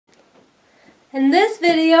In this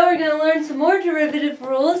video, we're going to learn some more derivative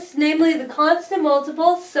rules, namely the constant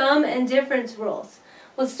multiple, sum, and difference rules.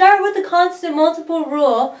 We'll start with the constant multiple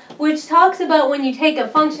rule, which talks about when you take a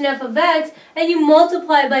function f of x and you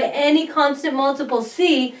multiply by any constant multiple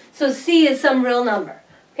c, so c is some real number.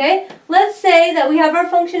 Okay? Let's say that we have our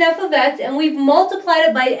function f of x and we've multiplied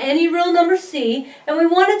it by any real number c, and we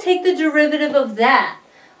want to take the derivative of that.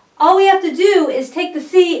 All we have to do is take the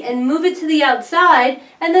c and move it to the outside,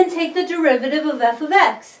 and then take the derivative of f of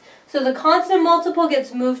x. So the constant multiple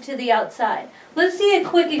gets moved to the outside. Let's see a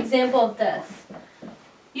quick example of this.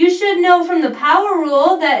 You should know from the power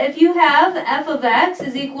rule that if you have f of x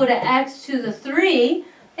is equal to x to the 3,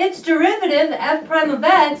 its derivative, f prime of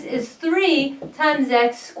x, is 3 times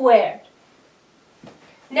x squared.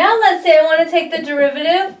 Now let's say I want to take the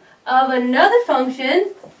derivative of another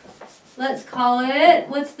function. Let's call it,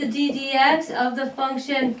 what's the d dx of the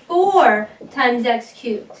function 4 times x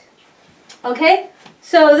cubed? Okay,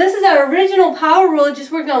 so this is our original power rule,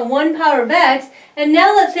 just working on one power of x. And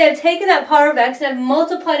now let's say I've taken that power of x and I've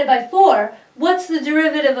multiplied it by 4. What's the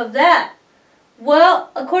derivative of that?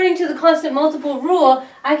 Well, according to the constant multiple rule,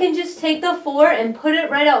 I can just take the 4 and put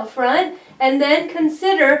it right out front, and then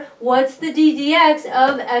consider what's the d dx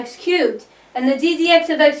of x cubed. And the d dx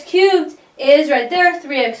of x cubed is right there,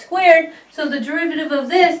 3x squared. So the derivative of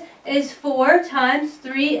this is 4 times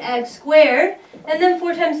 3x squared. And then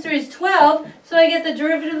 4 times 3 is 12. So I get the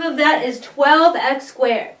derivative of that is 12x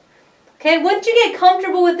squared. Okay, once you get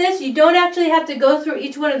comfortable with this, you don't actually have to go through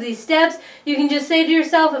each one of these steps. You can just say to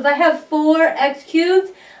yourself, if I have 4x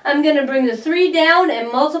cubed, I'm going to bring the 3 down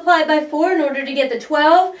and multiply it by 4 in order to get the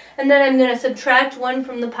 12. And then I'm going to subtract 1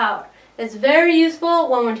 from the power. It's very useful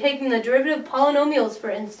when we're taking the derivative of polynomials, for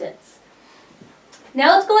instance.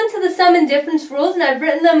 Now let's go into the sum and difference rules, and I've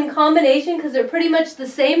written them in combination because they're pretty much the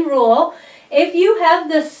same rule. If you have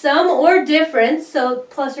the sum or difference, so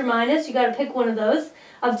plus or minus, you got to pick one of those,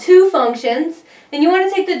 of two functions, and you want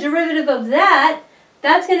to take the derivative of that,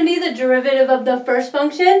 that's going to be the derivative of the first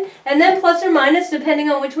function, and then plus or minus, depending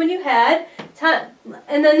on which one you had,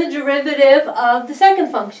 and then the derivative of the second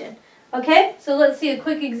function. Okay, so let's see a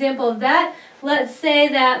quick example of that. Let's say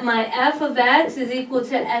that my f of x is equal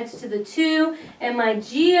to x to the 2, and my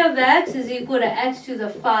g of x is equal to x to the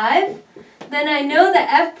 5. Then I know that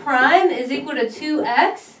f prime is equal to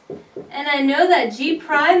 2x, and I know that g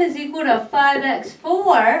prime is equal to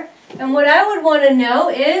 5x4. And what I would want to know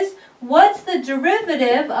is, what's the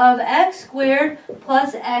derivative of x squared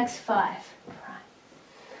plus x5?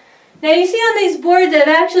 Now you see on these boards I've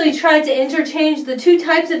actually tried to interchange the two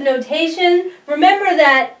types of notation. Remember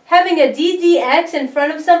that having a d dx in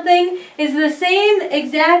front of something is the same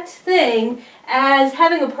exact thing as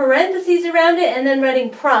having a parentheses around it and then writing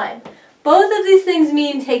prime. Both of these things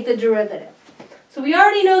mean take the derivative. So we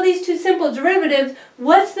already know these two simple derivatives.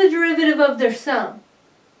 What's the derivative of their sum?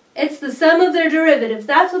 It's the sum of their derivatives.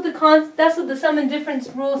 That's what the sum and difference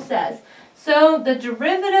rule says. So the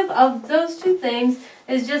derivative of those two things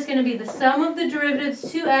is just going to be the sum of the derivatives,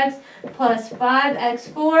 2x plus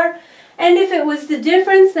 5x4. And if it was the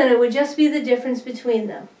difference, then it would just be the difference between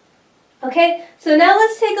them. Okay, so now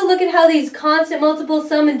let's take a look at how these constant multiple,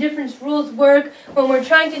 sum, and difference rules work when we're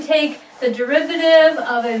trying to take the derivative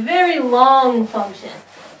of a very long function.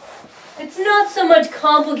 It's not so much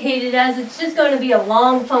complicated as it's just going to be a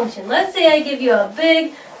long function. Let's say I give you a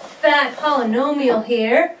big, fat polynomial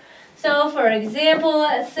here. So for example,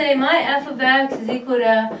 let's say my f of x is equal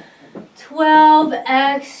to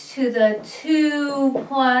 12x to the 2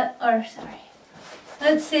 plus,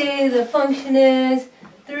 let's say the function is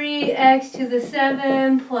 3x to the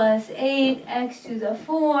 7 plus 8x to the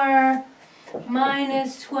 4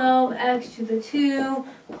 minus 12x to the 2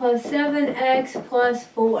 plus 7x plus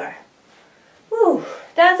 4. Whew,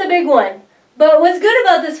 that's a big one. But what's good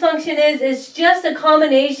about this function is it's just a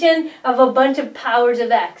combination of a bunch of powers of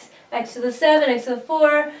x. X to the 7, x to the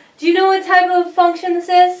 4. Do you know what type of function this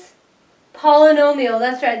is? Polynomial,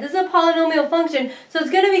 that's right. This is a polynomial function, so it's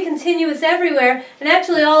going to be continuous everywhere, and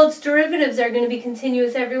actually all its derivatives are going to be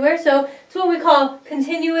continuous everywhere, so it's what we call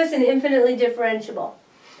continuous and infinitely differentiable.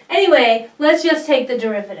 Anyway, let's just take the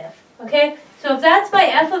derivative, okay? So if that's my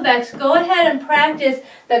f of x, go ahead and practice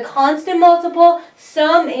the constant multiple,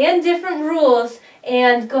 sum, and different rules,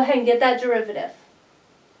 and go ahead and get that derivative.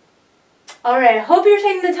 Alright, I hope you're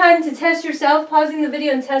taking the time to test yourself, pausing the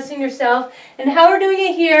video and testing yourself. And how we're doing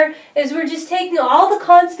it here is we're just taking all the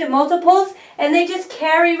constant multiples and they just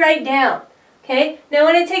carry right down. Okay? Now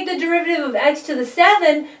when I take the derivative of x to the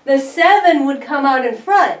 7 would come out in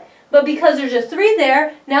front. But because there's a 3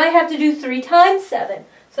 there, now I have to do 3 times 7.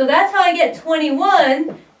 So that's how I get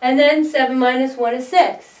 21, and then 7 minus 1 is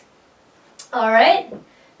 6. Alright,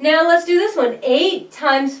 now let's do this one. 8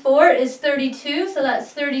 times 4 is 32, so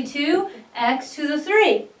that's 32x to the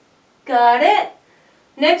 3. Got it?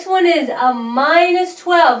 Next one is a minus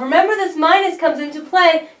 12. Remember, this minus comes into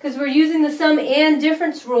play because we're using the sum and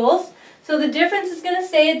difference rules. So the difference is going to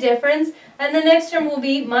stay a difference, and the next term will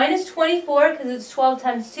be minus 24 because it's 12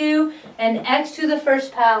 times 2, and x to the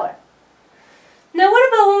first power. Now what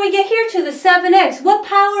about when we get here to the 7x? What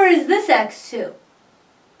power is this x to?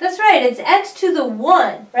 That's right, it's x to the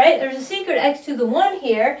 1, right? There's a secret x to the 1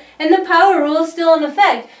 here, and the power rule is still in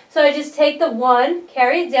effect. So I just take the 1,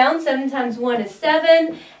 carry it down, 7 times 1 is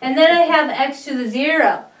 7, and then I have x to the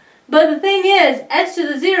 0. But the thing is, x to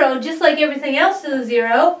the 0, just like everything else to the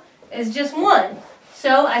 0, is just 1.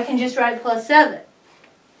 So I can just write plus 7.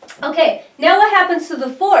 Okay, now what happens to the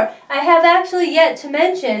 4? I have actually yet to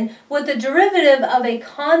mention what the derivative of a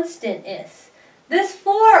constant is. This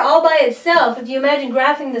 4 all by itself, if you imagine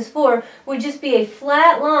graphing this 4, would just be a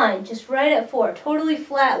flat line, just right at 4, totally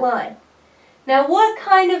flat line. Now what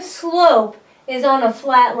kind of slope is on a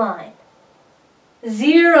flat line?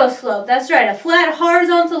 0 slope. That's right, a flat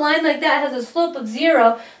horizontal line like that has a slope of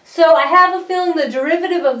 0. So I have a feeling the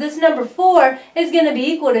derivative of this number 4 is going to be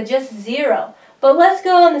equal to just 0. But let's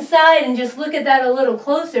go on the side and just look at that a little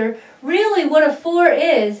closer. Really what a 4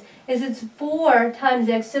 is it's 4 times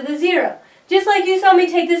x to the 0. Just like you saw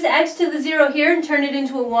me take this x to the 0 here and turn it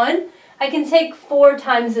into a 1, I can take 4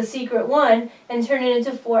 times the secret 1 and turn it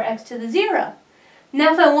into 4x to the 0.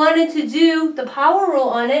 Now if I wanted to do the power rule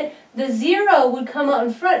on it, the 0 would come out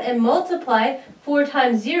in front and multiply 4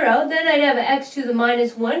 times 0. Then I'd have x to the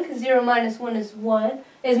minus 1, because 0 minus 1 is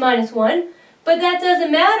minus 1. But that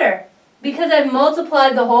doesn't matter, because I've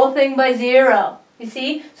multiplied the whole thing by 0. You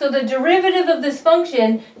see? So the derivative of this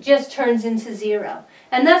function just turns into 0.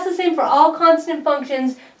 And that's the same for all constant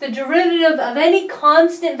functions. The derivative of any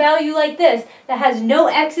constant value like this that has no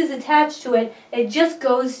x's attached to it, it just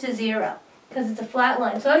goes to 0 because it's a flat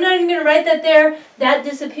line. So I'm not even going to write that there. That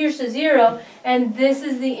disappears to 0, and this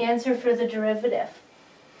is the answer for the derivative.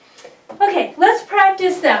 Okay, let's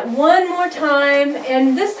practice that one more time,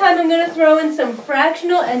 and this time I'm going to throw in some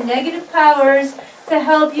fractional and negative powers to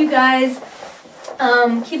help you guys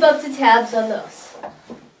keep up to tabs on those.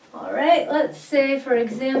 Alright, let's say, for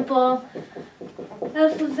example,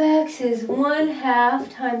 f of x is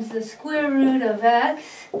 1/2 times the square root of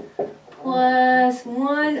x plus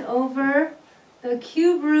 1 over the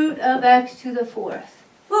cube root of x to the 4th.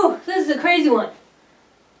 Whew, this is a crazy one.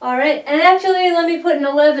 Alright, and actually let me put an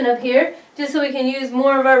 11 up here just so we can use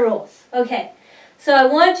more of our rules. Okay, so I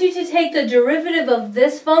want you to take the derivative of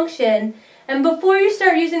this function, and before you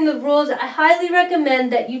start using the rules, I highly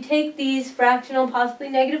recommend that you take these fractional, possibly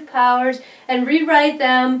negative powers, and rewrite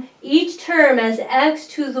them, each term as x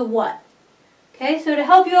to the what? Okay, so to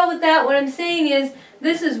help you out with that, what I'm saying is,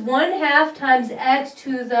 this is 1/2 times x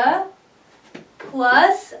to the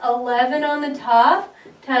plus 11 on the top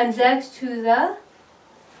times x to the,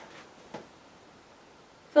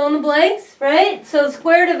 fill in the blanks, right? So the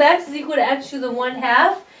square root of x is equal to x to the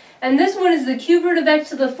 1/2, and this one is the cube root of x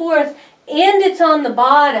to the 4th, and it's on the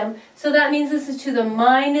bottom, so that means this is to the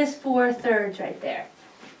minus 4/3 right there.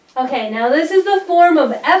 Okay, now this is the form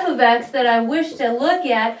of f of x that I wish to look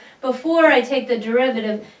at before I take the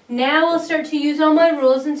derivative. Now I'll start to use all my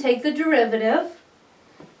rules and take the derivative.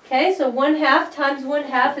 Okay, so 1/2 times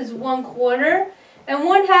 1/2 is 1/4, and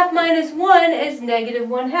 1/2 minus 1 is negative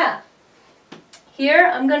 1/2. Here,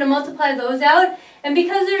 I'm going to multiply those out, and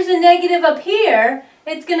because there's a negative up here,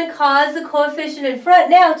 it's going to cause the coefficient in front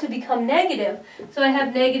now to become negative. So I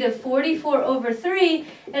have negative 44 over 3,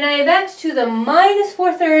 and I have x to the minus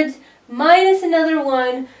 4/3 minus another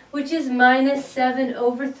 1, which is minus 7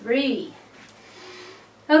 over 3.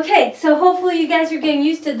 Okay, so hopefully you guys are getting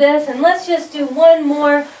used to this, and let's just do one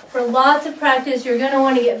more for lots of practice. You're going to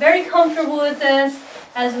want to get very comfortable with this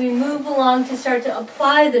as we move along to start to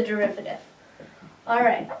apply the derivative.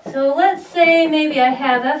 Alright, so let's say maybe I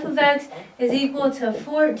have f of x is equal to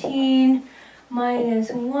 14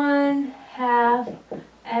 minus 1/2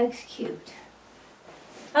 x cubed.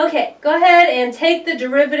 Okay, go ahead and take the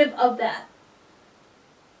derivative of that.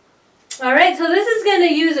 Alright, so this is going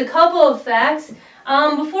to use a couple of facts.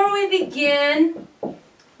 Before we begin,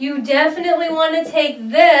 you definitely want to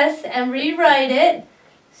take this and rewrite it.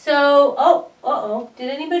 So, did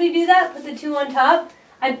anybody do that? Put the 2 on top?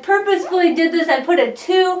 I purposefully did this. I put a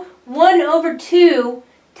 1 over 2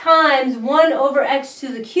 times 1 over x to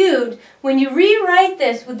the cubed. When you rewrite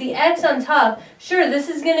this with the x on top, sure, this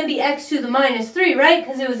is going to be x to the minus 3, right?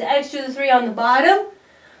 Because it was x to the 3 on the bottom.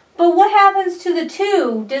 But what happens to the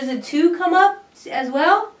 2? Does the 2 come up as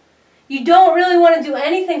well? You don't really want to do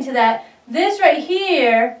anything to that. this right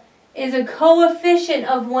here is a coefficient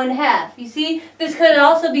of 1/2. You see, this could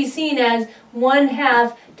also be seen as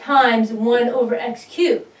 1/2 times 1 over x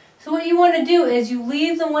cubed. So what you want to do is you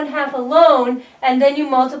leave the 1/2 alone, and then you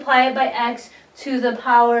multiply it by x to the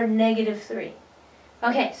power -3.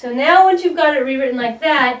 Okay, so now once you've got it rewritten like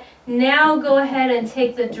that, now go ahead and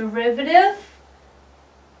take the derivative.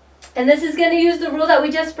 And this is going to use the rule that we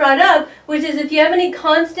just brought up, which is if you have any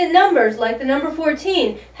constant numbers, like the number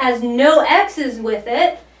 14, has no x's with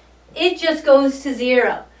it, it just goes to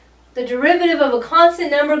 0. The derivative of a constant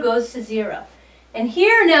number goes to 0. And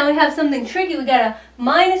here now we have something tricky. We got a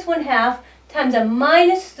 -1/2 times a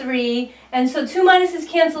 -3, and so two minuses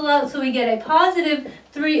cancel out, so we get a positive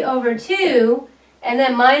 3 over 2, and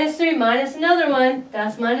then -3 minus another one,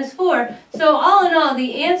 that's -4. So all in all,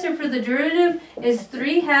 the answer for the derivative is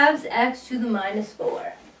 3/2 x to the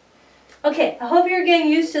 -4. Okay, I hope you're getting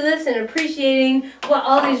used to this and appreciating what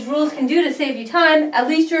all these rules can do to save you time. At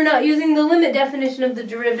least you're not using the limit definition of the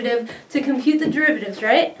derivative to compute the derivatives,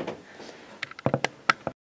 right?